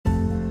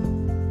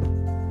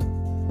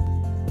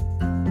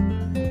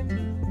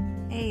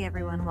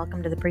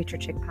welcome to the Preacher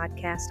Chick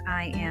podcast.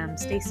 I am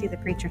Stacy the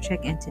Preacher Chick,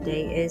 and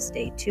today is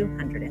day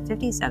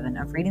 257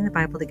 of reading the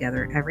Bible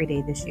together every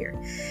day this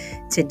year.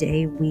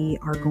 Today we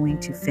are going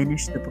to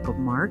finish the book of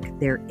Mark.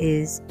 There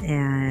is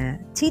a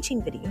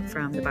teaching video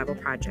from the Bible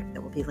Project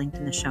that will be linked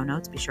in the show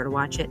notes. Be sure to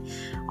watch it.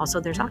 Also,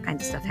 there's all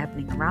kinds of stuff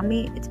happening around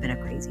me. It's been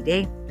a crazy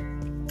day.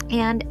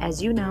 And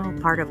as you know,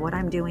 part of what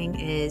I'm doing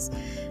is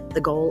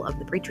the goal of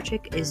the Preacher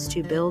Chick is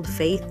to build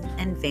faith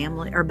and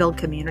family, or build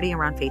community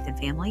around faith and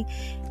family.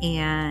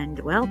 And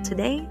well,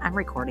 today I'm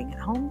recording at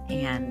home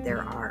and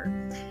there are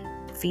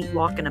feet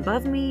walking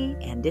above me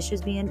and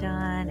dishes being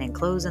done and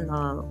clothes in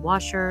the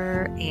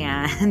washer.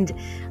 And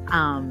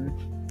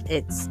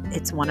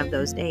it's one of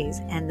those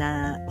days. And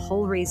the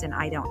whole reason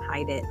I don't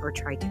hide it or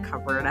try to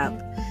cover it up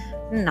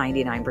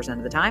 99%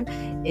 of the time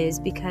is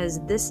because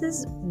this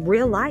is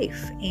real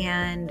life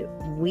and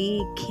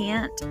we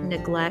can't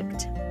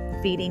neglect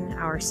feeding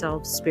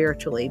ourselves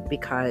spiritually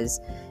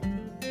because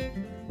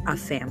of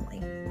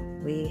family.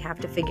 We have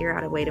to figure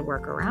out a way to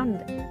work around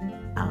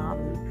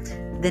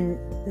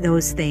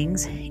those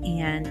things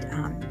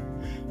and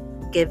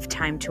give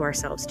time to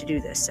ourselves to do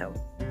this. So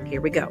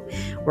here we go.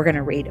 We're going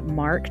to read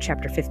Mark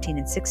chapter 15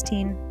 and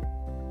 16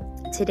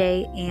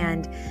 today,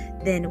 and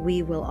then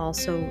we will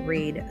also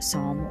read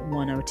Psalm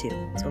 102.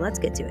 So let's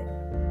get to it.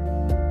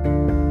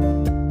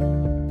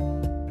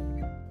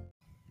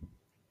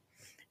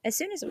 As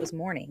soon as it was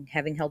morning,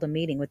 having held a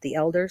meeting with the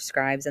elders,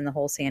 scribes, and the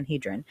whole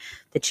Sanhedrin,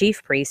 the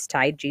chief priests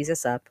tied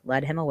Jesus up,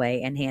 led him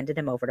away, and handed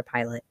him over to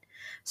Pilate.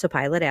 So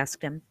Pilate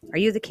asked him, "Are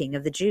you the king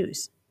of the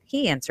Jews?"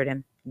 He answered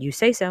him, "You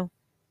say so."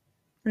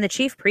 And the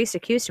chief priests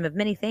accused him of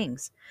many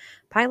things.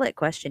 Pilate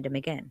questioned him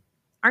again.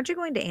 "Aren't you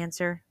going to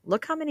answer?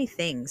 Look how many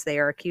things they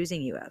are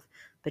accusing you of."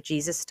 But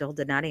Jesus still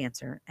did not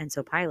answer, and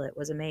so Pilate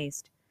was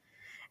amazed.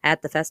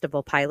 At the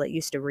festival, Pilate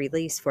used to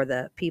release for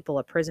the people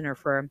a prisoner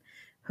from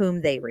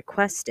whom they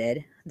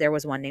requested. There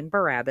was one named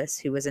Barabbas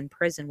who was in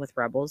prison with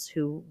rebels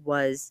who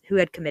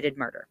had committed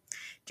murder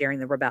during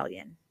the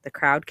rebellion. The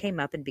crowd came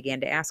up and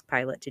began to ask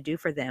Pilate to do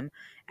for them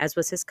as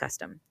was his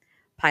custom.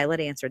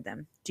 Pilate answered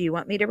them, "Do you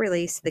want me to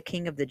release the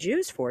king of the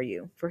Jews for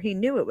you?" For he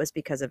knew it was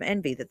because of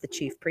envy that the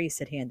chief priests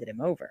had handed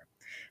him over.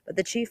 But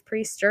the chief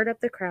priests stirred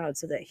up the crowd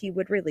so that he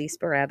would release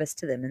Barabbas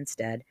to them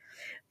instead.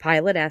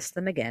 Pilate asked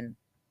them again,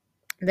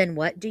 "Then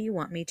what do you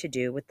want me to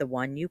do with the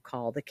one you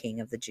call the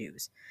king of the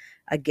Jews?"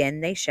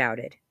 Again they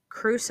shouted,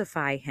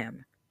 "Crucify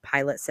him."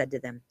 Pilate said to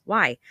them,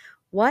 "Why?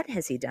 What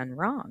has he done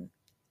wrong?"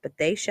 But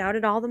they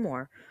shouted all the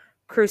more,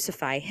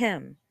 "Crucify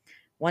him."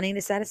 Wanting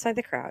to satisfy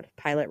the crowd,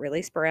 Pilate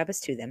released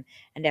Barabbas to them,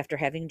 and after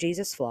having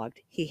Jesus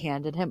flogged, he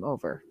handed him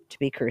over to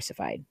be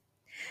crucified.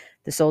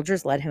 The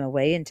soldiers led him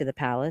away into the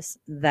palace,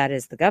 that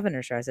is the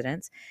governor's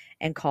residence,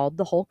 and called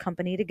the whole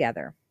company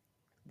together.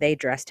 They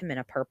dressed him in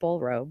a purple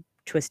robe,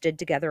 twisted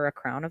together a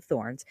crown of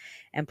thorns,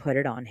 and put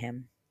it on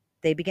him.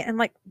 They began,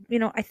 and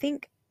I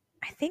think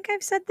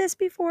I've said this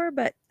before,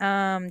 but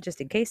just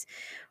in case,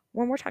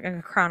 when we're talking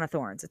a crown of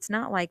thorns, it's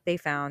not like they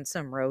found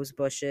some rose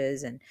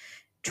bushes and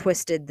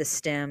twisted the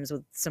stems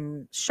with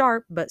some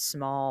sharp but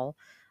small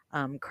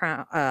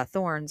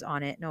thorns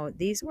on it. No,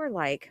 these were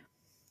like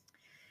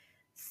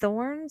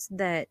thorns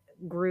that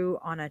grew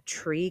on a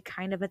tree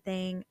kind of a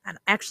thing. And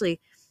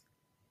actually,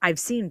 I've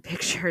seen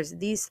pictures.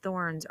 These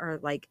thorns are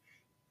like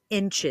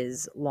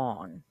inches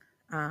long,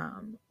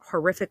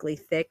 horrifically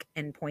thick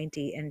and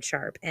pointy and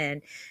sharp.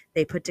 And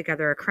they put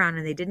together a crown,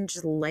 and they didn't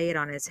just lay it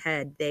on his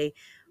head. They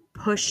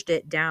pushed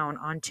it down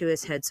onto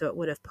his head so it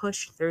would have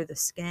pushed through the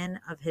skin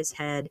of his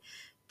head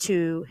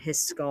to his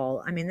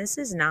skull. I mean, this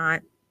is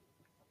not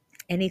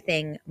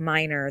anything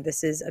minor.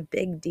 This is a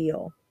big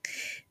deal.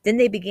 Then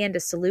they began to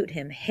salute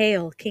him,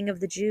 "Hail, King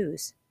of the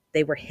Jews."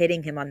 They were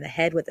hitting him on the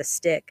head with a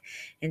stick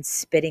and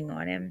spitting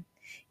on him.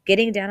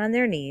 Getting down on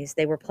their knees,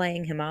 they were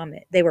paying him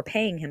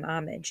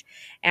homage.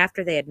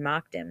 After they had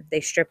mocked him,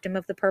 they stripped him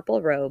of the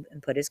purple robe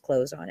and put his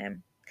clothes on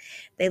him.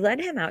 They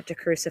led him out to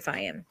crucify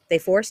him. They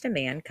forced a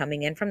man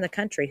coming in from the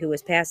country who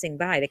was passing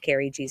by to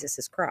carry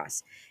Jesus'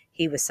 cross.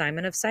 He was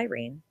Simon of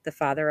Cyrene, the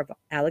father of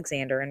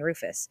Alexander and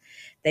Rufus.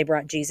 They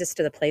brought Jesus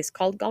to the place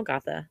called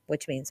Golgotha,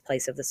 which means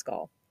place of the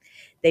skull.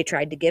 They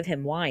tried to give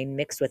him wine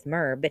mixed with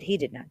myrrh, but he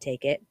did not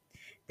take it.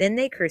 Then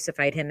they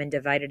crucified him and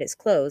divided his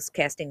clothes,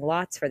 casting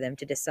lots for them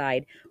to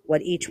decide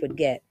what each would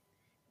get.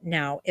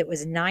 Now it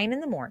was 9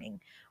 a.m.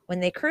 when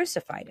they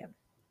crucified him.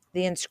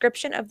 The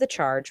inscription of the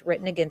charge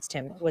written against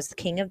him was the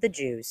King of the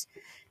Jews.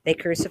 They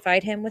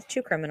crucified him with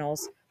two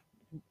criminals,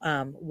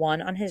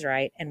 one on his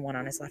right and one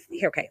on his left.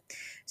 Okay,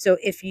 so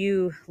if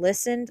you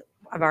listened,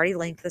 I've already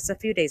linked this a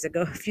few days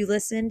ago. If you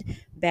listened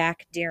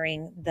back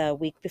during the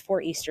week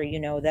before Easter, you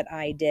know that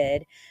I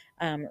did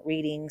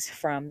readings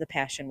from the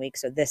Passion Week.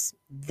 So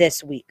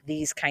this week,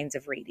 these kinds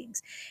of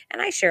readings. And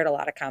I shared a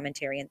lot of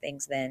commentary and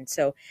things then.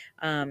 So,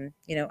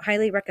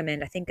 highly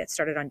recommend. I think it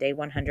started on day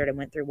 100 and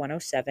went through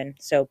 107.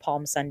 So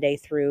Palm Sunday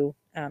through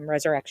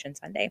Resurrection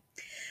Sunday.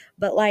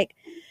 But like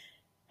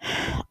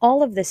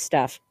all of this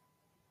stuff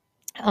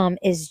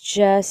is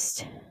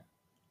just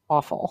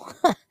awful.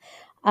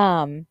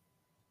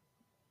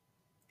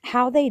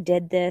 how they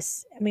did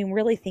this, I mean,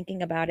 really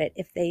thinking about it,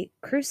 if they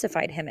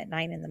crucified him at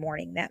 9 in the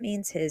morning, that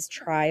means his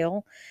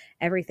trial,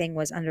 everything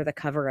was under the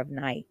cover of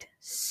night.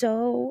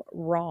 So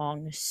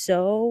wrong,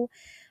 so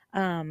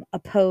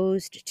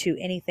opposed to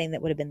anything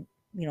that would have been,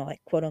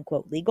 like quote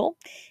unquote legal,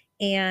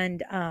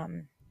 and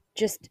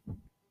just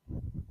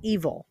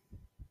evil.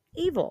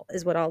 Evil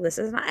is what all this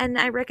is. And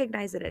I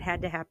recognize that it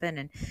had to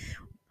happen.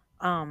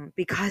 And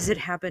because it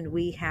happened,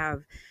 we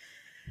have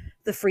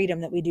the freedom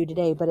that we do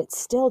today, but it's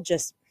still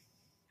just,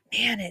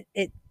 man,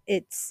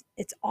 it's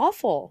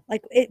awful.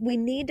 Like we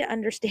need to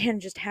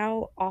understand just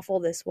how awful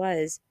this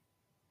was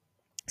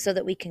so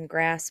that we can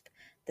grasp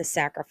the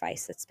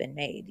sacrifice that's been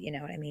made. You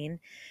know what I mean?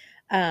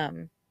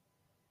 Um,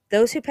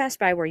 those who passed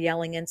by were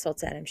yelling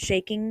insults at him,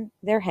 shaking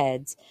their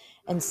heads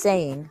and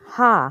saying,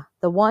 "Ha,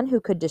 the one who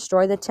could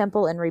destroy the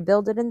temple and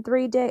rebuild it in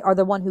 3 days, or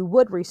the one who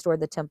would restore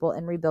the temple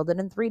and rebuild it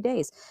in 3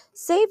 days.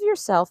 Save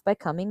yourself by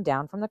coming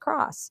down from the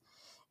cross."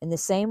 In the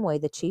same way,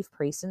 the chief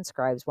priests and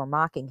scribes were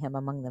mocking him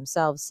among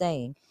themselves,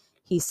 saying,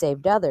 "He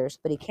saved others,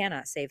 but he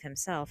cannot save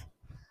himself.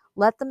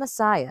 Let the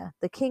Messiah,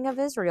 the King of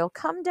Israel,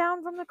 come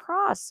down from the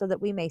cross so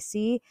that we may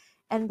see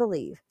and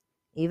believe."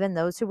 Even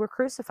those who were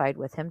crucified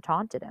with him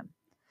taunted him.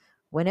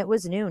 When it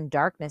was noon,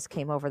 darkness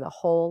came over the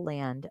whole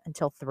land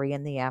until 3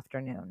 in the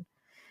afternoon.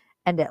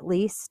 And at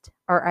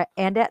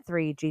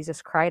 3,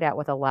 Jesus cried out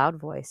with a loud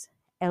voice,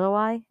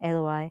 "Eloi,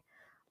 Eloi,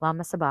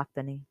 lama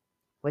sabachthani,"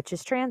 which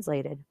is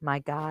translated, my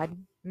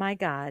God,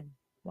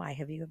 why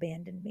have you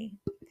abandoned me?"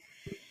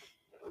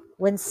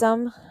 When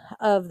some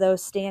of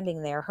those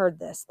standing there heard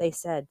this, they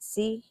said,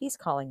 "See, he's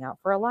calling out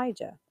for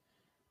Elijah."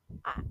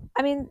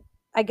 I mean,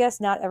 I guess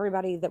not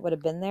everybody that would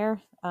have been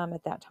there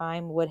at that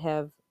time would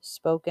have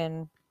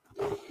spoken.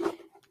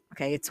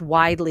 Okay, it's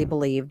widely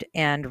believed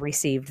and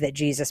received that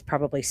Jesus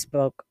probably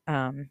spoke,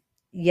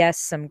 yes,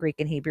 some Greek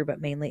and Hebrew,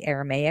 but mainly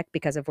Aramaic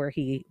because of where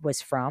he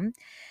was from.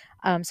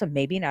 So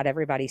maybe not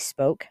everybody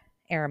spoke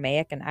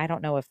Aramaic, and I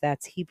don't know if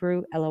that's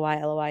Hebrew, Eloi,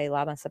 Eloi,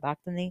 lama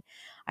sabachthani.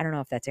 I don't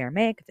know if that's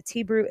Aramaic, if it's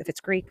Hebrew, if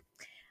it's Greek.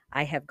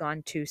 I have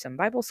gone to some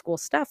Bible school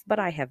stuff, but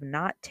I have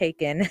not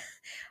taken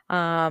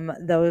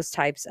those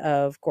types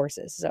of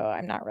courses, so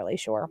I'm not really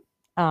sure.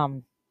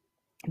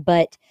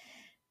 But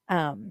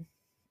um,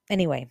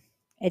 anyway,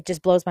 it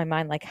just blows my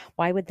mind. Like,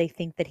 why would they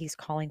think that he's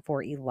calling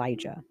for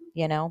Elijah?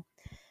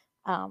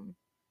 Um,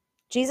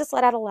 Jesus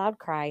let out a loud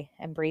cry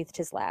and breathed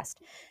his last.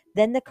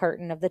 Then the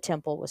curtain of the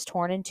temple was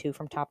torn in two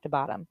from top to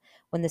bottom.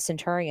 When the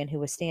centurion who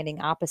was standing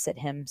opposite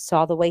him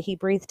saw the way he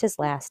breathed his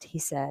last, he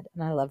said,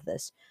 and I love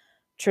this,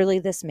 "Truly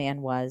this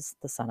man was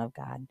the Son of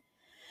God."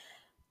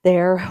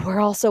 There were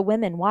also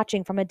women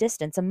watching from a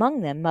distance,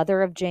 among them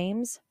mother of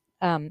James,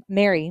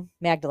 Mary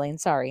Magdalene,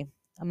 sorry.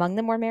 Among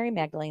them were Mary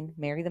Magdalene,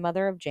 Mary the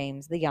mother of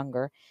James the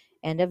younger,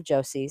 and of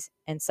Joses,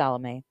 and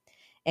Salome.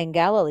 In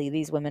Galilee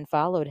these women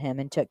followed him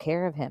and took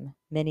care of him.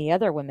 Many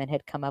other women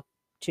had come up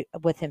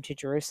with him to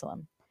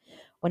Jerusalem.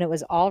 When it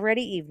was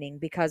already evening,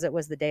 because it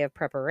was the day of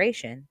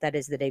preparation, that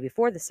is, the day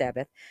before the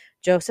Sabbath,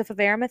 Joseph of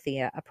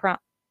Arimathea,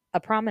 a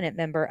prominent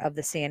member of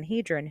the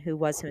Sanhedrin who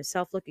was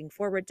himself looking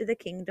forward to the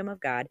kingdom of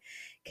God,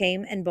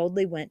 came and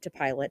boldly went to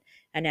Pilate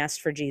and asked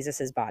for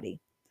Jesus' body.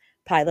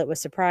 Pilate was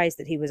surprised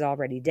that he was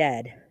already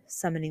dead.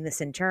 Summoning the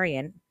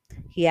centurion,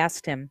 he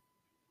asked him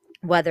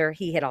whether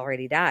he had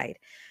already died.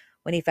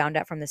 When he found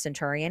out from the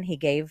centurion, he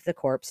gave the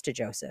corpse to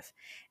Joseph.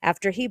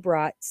 After he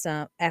bought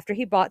some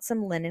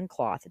linen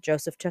cloth,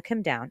 Joseph took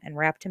him down and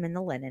wrapped him in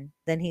the linen.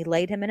 Then he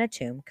laid him in a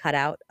tomb cut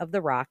out of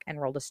the rock and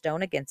rolled a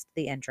stone against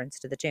the entrance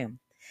to the tomb.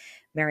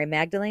 Mary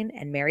Magdalene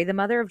and Mary the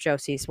mother of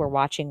Joses were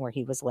watching where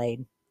he was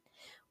laid.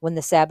 When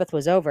the Sabbath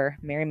was over,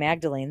 Mary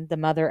Magdalene, the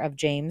mother of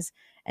James,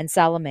 and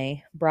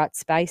Salome brought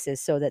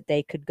spices so that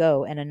they could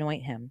go and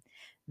anoint him.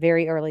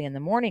 Very early in the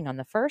morning on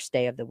the first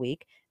day of the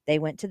week, they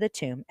went to the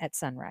tomb at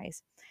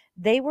sunrise.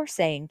 They were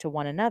saying to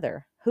one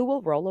another, "Who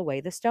will roll away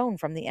the stone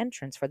from the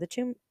entrance for the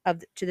tomb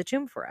to the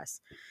tomb for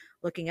us?"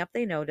 Looking up,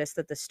 they noticed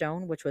that the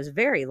stone, which was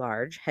very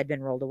large, had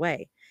been rolled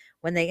away.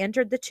 When they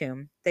entered the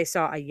tomb, they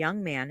saw a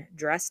young man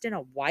dressed in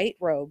a white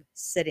robe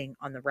sitting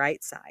on the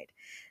right side.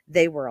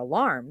 They were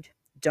alarmed.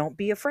 "Don't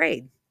be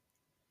afraid.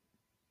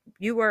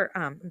 You were,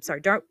 I'm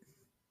sorry, don't,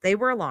 they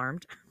were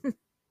alarmed.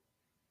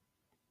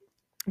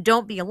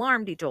 Don't be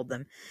alarmed," he told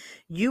them.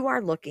 "You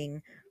are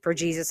looking for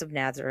Jesus of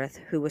Nazareth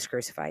who was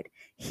crucified.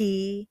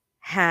 He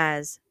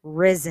has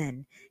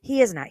risen.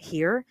 He is not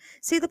here.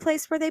 See the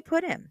place where they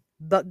put him.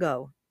 But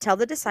go, tell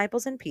the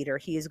disciples and Peter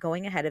he is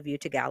going ahead of you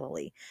to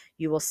Galilee.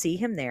 You will see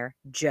him there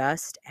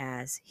just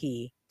as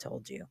he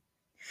told you."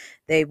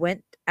 They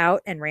went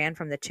out and ran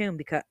from the tomb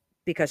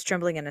because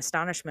trembling and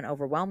astonishment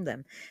overwhelmed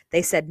them.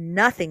 They said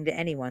nothing to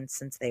anyone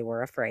since they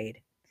were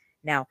afraid.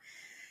 Now,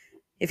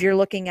 if you're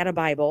looking at a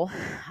Bible,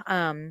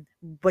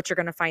 what you're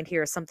going to find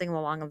here is something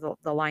along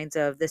the lines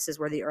of, this is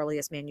where the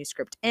earliest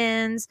manuscript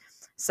ends.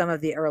 Some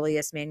of the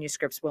earliest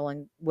manuscripts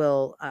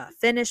will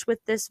finish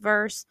with this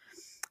verse.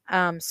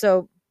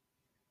 So,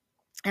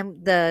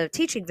 and the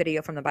teaching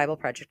video from the Bible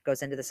Project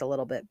goes into this a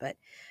little bit, but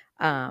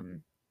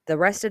The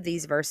rest of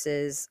these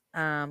verses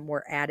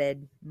were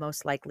added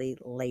most likely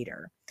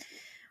later.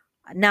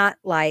 Not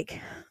like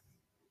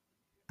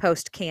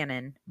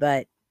post-canon,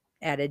 but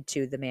added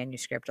to the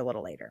manuscript a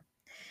little later.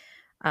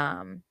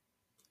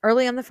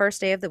 Early on the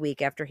first day of the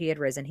week after he had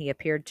risen, he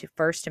appeared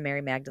first to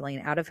Mary Magdalene,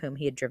 out of whom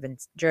he had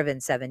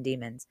driven 7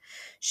 demons.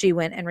 She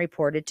went and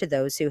reported to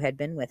those who had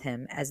been with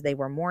him, as they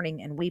were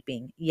mourning and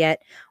weeping.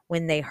 Yet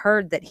when they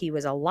heard that he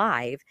was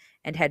alive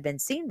and had been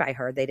seen by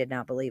her, they did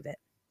not believe it.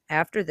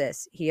 After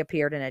this, he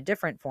appeared in a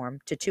different form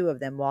to 2 of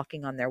them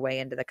walking on their way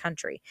into the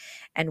country.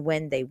 And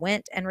when they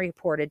went and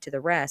reported to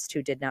the rest,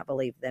 who did not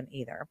believe them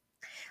either.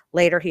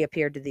 Later he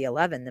appeared to the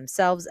 11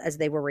 themselves as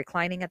they were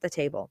reclining at the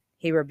table.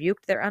 He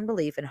rebuked their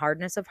unbelief and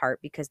hardness of heart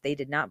because they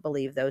did not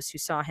believe those who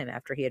saw him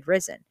after he had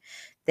risen.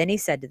 Then he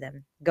said to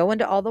them, "Go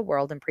into all the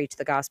world and preach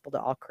the gospel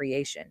to all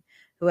creation.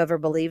 Whoever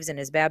believes and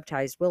is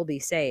baptized will be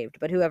saved,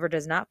 but whoever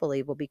does not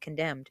believe will be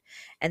condemned.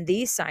 And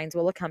these signs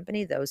will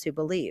accompany those who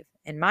believe.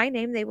 In my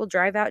name they will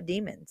drive out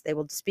demons. They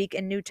will speak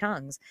in new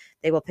tongues.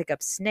 They will pick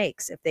up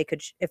snakes.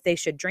 If they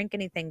should drink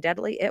anything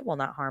deadly, it will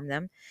not harm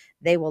them.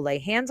 They will lay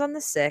hands on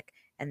the sick,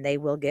 and they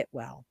will get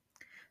well."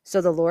 So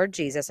the Lord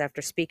Jesus,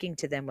 after speaking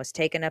to them, was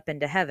taken up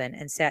into heaven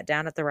and sat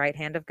down at the right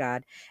hand of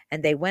God.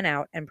 And they went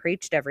out and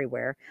preached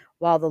everywhere,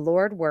 while the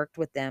Lord worked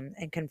with them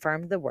and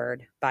confirmed the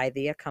word by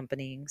the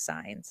accompanying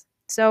signs.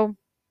 So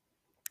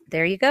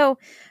there you go.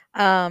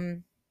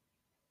 Like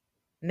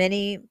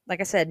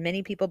I said,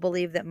 many people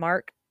believe that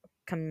Mark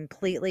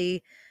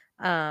completely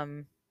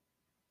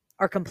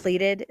or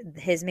completed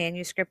his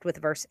manuscript with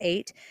verse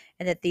 8,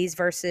 and that these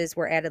verses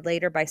were added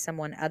later by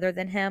someone other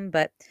than him.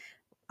 But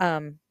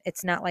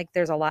it's not like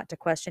there's a lot to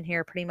question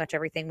here. Pretty much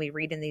everything we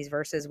read in these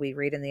verses, we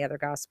read in the other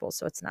gospels.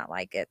 So it's not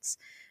like it's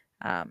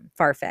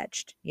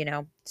far-fetched,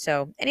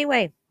 So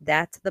anyway,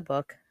 that's the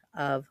book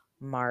of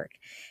Mark.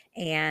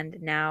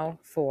 And now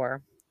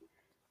for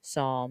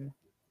Psalm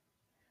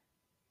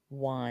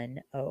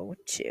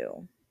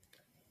 102.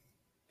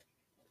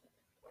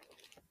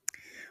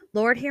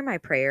 Lord, hear my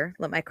prayer.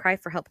 Let my cry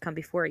for help come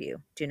before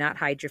you. Do not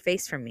hide your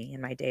face from me in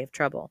my day of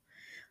trouble.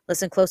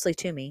 Listen closely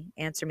to me.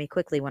 Answer me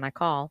quickly when I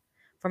call.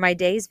 For my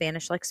days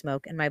vanish like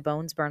smoke, and my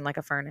bones burn like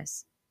a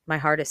furnace. My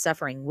heart is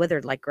suffering,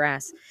 withered like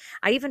grass.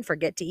 I even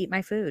forget to eat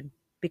my food.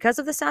 Because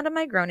of the sound of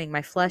my groaning,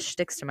 my flesh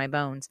sticks to my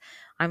bones.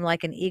 I'm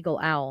like an eagle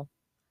owl,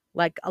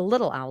 like a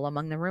little owl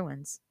among the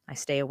ruins. I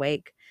stay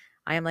awake.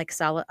 I am like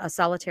a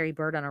solitary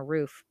bird on a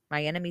roof.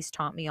 My enemies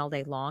taunt me all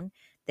day long.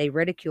 They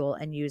ridicule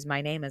and use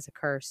my name as a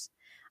curse.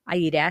 I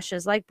eat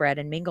ashes like bread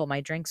and mingle my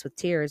drinks with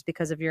tears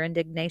because of your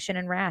indignation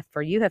and wrath,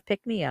 for you have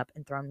picked me up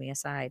and thrown me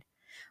aside.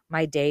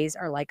 My days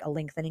are like a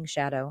lengthening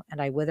shadow,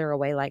 and I wither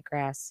away like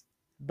grass.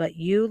 But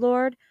you,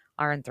 Lord,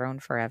 are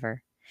enthroned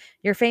forever.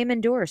 Your fame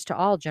endures to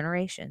all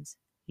generations.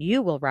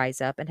 You will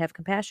rise up and have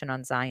compassion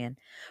on Zion,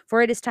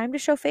 for it is time to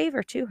show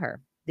favor to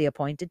her. The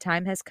appointed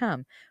time has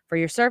come. For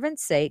your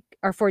servants' sake,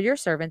 or for your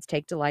servants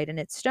take delight in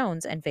its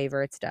stones and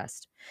favor its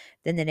dust.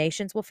 Then the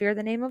nations will fear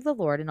the name of the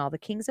Lord, and all the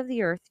kings of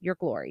the earth your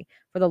glory.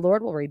 For the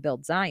Lord will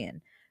rebuild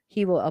Zion.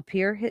 He will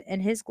appear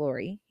in his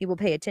glory. He will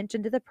pay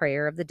attention to the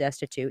prayer of the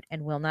destitute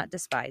and will not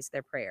despise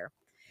their prayer.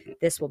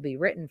 This will be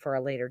written for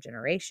a later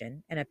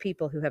generation, and a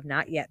people who have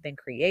not yet been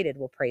created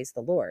will praise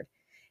the Lord.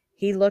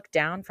 He looked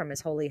down from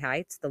his holy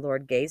heights. The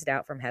Lord gazed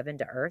out from heaven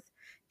to earth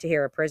to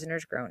hear a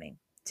prisoner's groaning,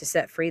 to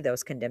set free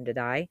those condemned to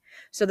die,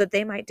 so that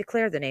they might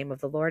declare the name of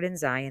the Lord in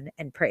Zion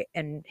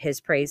and his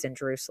praise in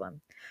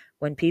Jerusalem,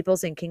 when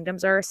peoples and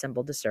kingdoms are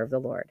assembled to serve the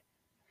Lord.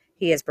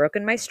 He has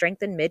broken my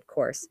strength in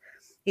mid-course.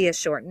 He has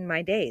shortened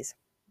my days.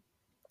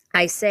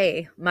 I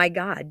say, my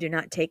God, do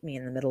not take me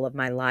in the middle of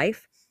my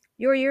life.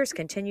 Your years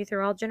continue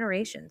through all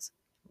generations.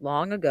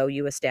 Long ago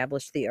you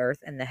established the earth,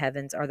 and the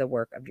heavens are the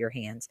work of your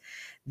hands.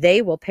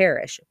 They will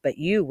perish, but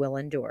you will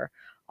endure.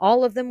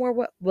 All of them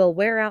will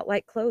wear out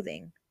like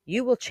clothing.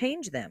 You will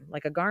change them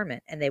like a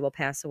garment, and they will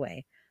pass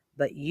away.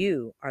 But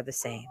you are the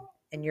same,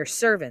 and your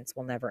servants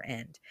will never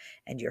end.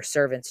 And your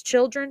servants'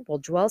 children will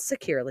dwell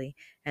securely,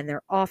 and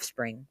their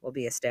offspring will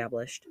be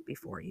established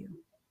before you.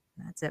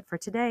 That's it for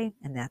today,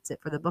 and that's it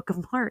for the book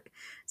of Mark.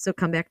 So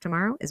come back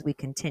tomorrow as we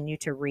continue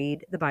to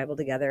read the Bible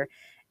together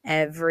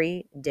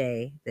every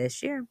day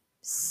this year.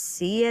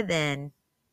 See you then.